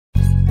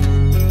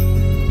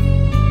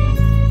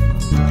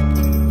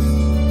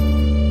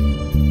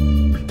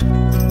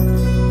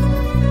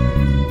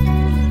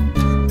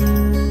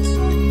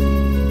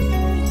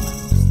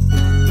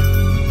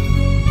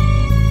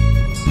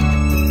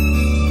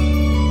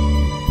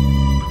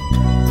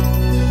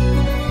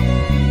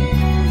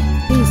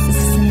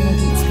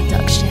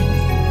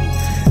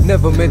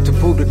never meant to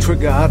pull the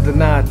trigger, I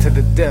denied to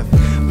the death.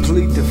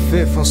 Plead the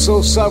fifth, I'm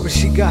so sorry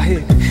she got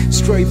hit.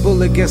 Straight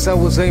bullet, guess I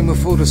was aiming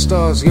for the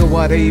stars. Yo,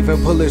 why they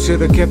even pull it,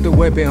 should've kept the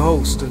weapon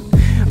holstered.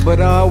 But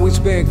I always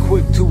been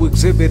quick to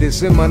exhibit,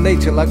 it's in my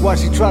nature. Like why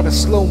she try to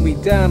slow me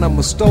down, I'm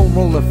a stone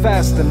rolling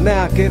faster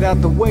now. Get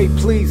out the way,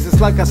 please, it's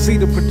like I see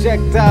the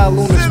projectile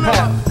on this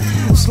path.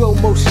 Slow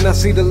motion, I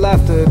see the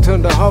laughter, it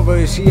turned to horror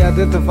as she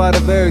identified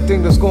of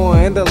everything that's going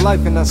to end her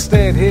life. And I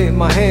stand here,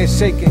 my hands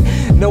shaking,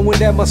 knowing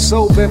that my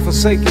soul been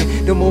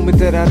forsaken. The moment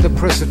that I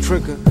depress a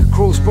trigger,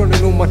 crows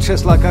burning on my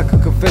chest like I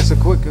could confess it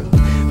quicker.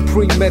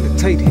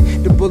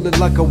 Premeditated, the bullet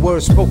like a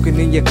word spoken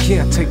and you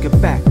can't take it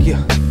back,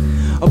 yeah.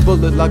 A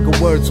bullet like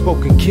a word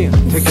spoken, can't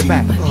take it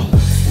back.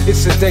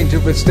 It's a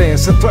dangerous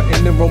dance, a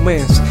threatening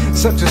romance,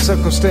 such a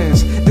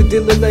circumstance. The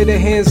dealer laid their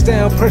hands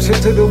down, pressure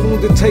to the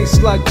wound, it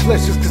tastes like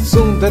flesh is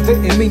consumed. I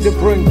didn't mean to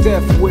bring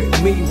death with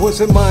me,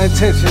 wasn't my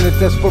intention. A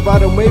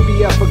desperado,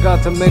 maybe I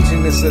forgot to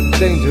mention. It's a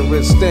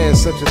dangerous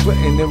dance, such a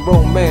threatening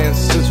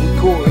romance, as we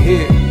caught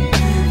here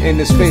in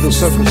this fatal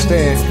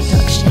circumstance.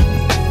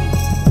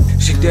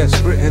 She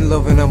desperate and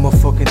loving, I'm a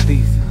fucking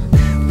thief.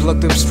 Pluck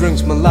them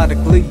strings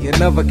melodically,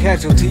 another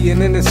casualty,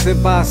 an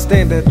innocent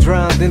bystander,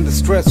 drowned in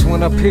distress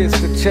when I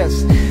pierced the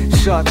chest.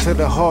 Shot to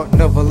the heart,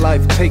 never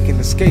life taken,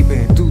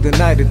 escaping through the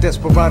night, a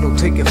desperado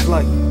taking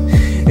flight.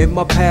 In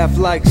my path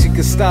like she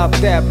could stop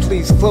that,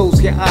 please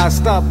close your eyes,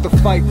 stop the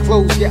fight,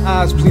 close your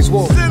eyes, please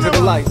walk to the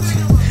light.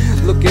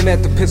 Looking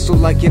at the pistol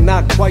like you're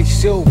not quite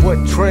sure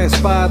what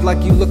transpired,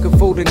 like you looking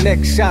for the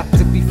next shot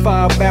to be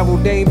fired,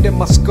 barrel aimed at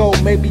my skull.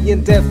 Maybe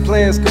in death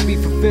plans could be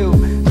fulfilled.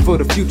 For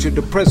the future,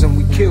 the present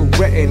we kill,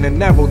 red and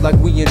narrow like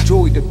we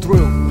enjoy the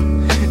thrill.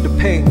 The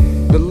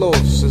pain, the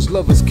loss, as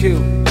love is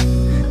killed.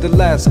 The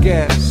last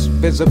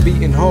gasp as a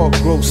beating heart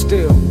grows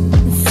still.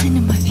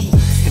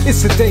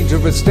 It's a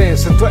dangerous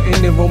dance, a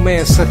threatening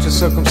romance, such a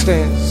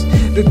circumstance.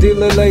 The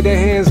dealer laid their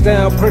hands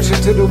down,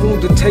 pressure to the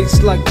wound, it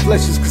tastes like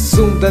flesh is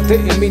consumed. I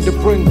didn't mean to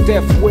bring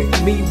death with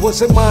me,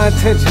 wasn't my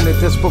intention. A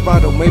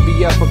desperado,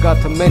 maybe I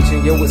forgot to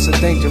mention. Yo, it's a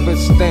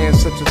dangerous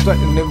dance, such a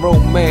threatening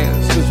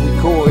romance, as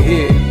we call it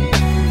here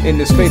in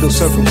this fatal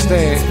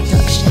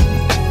circumstance.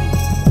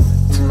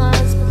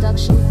 Tomorrow's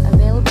production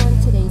available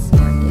in today's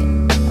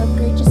market.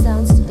 Upgrade your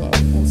sounds today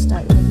and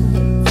start making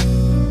hits.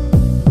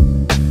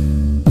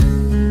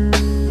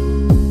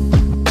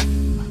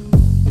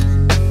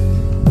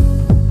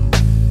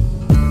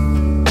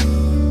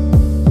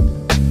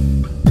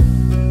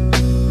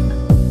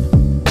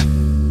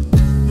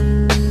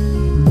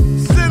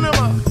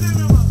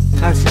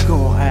 How she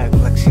gon' act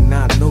like she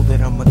not know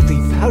that I'm a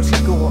thief? How she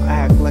gon'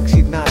 act like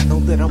she not know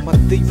that I'm a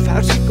thief?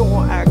 How she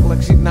gon' act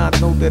like she not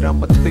know that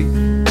I'm a thief?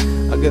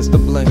 I guess the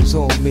blame's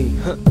on me,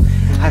 huh?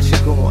 How she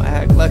gon'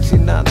 act like she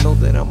not know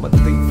that I'm a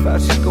thief? How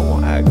she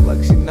gon' act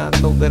like she not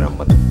know that I'm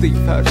a thief?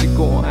 How she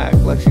gon' act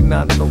like she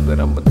not know that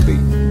I'm a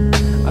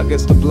thief? I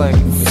guess the blame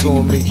is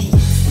on me.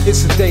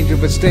 It's a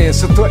dangerous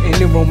dance, a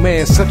threatening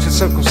romance, such a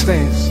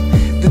circumstance.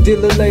 The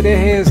dealer laid their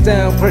hands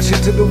down, pressure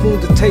to the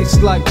wound, it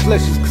tastes like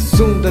flesh is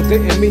consumed. I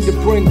didn't mean to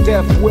bring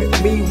death with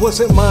me,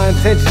 wasn't my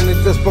intention. A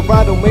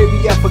desperado,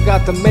 maybe I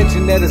forgot to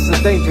mention that it's a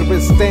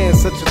dangerous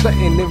dance, such a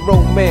threatening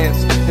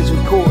romance, as we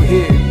call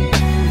here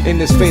in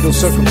this fatal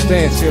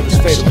circumstance. Yeah, this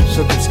fatal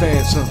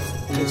circumstance,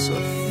 It's a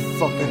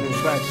fucking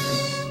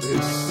attraction.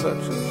 It's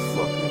such a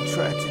fucking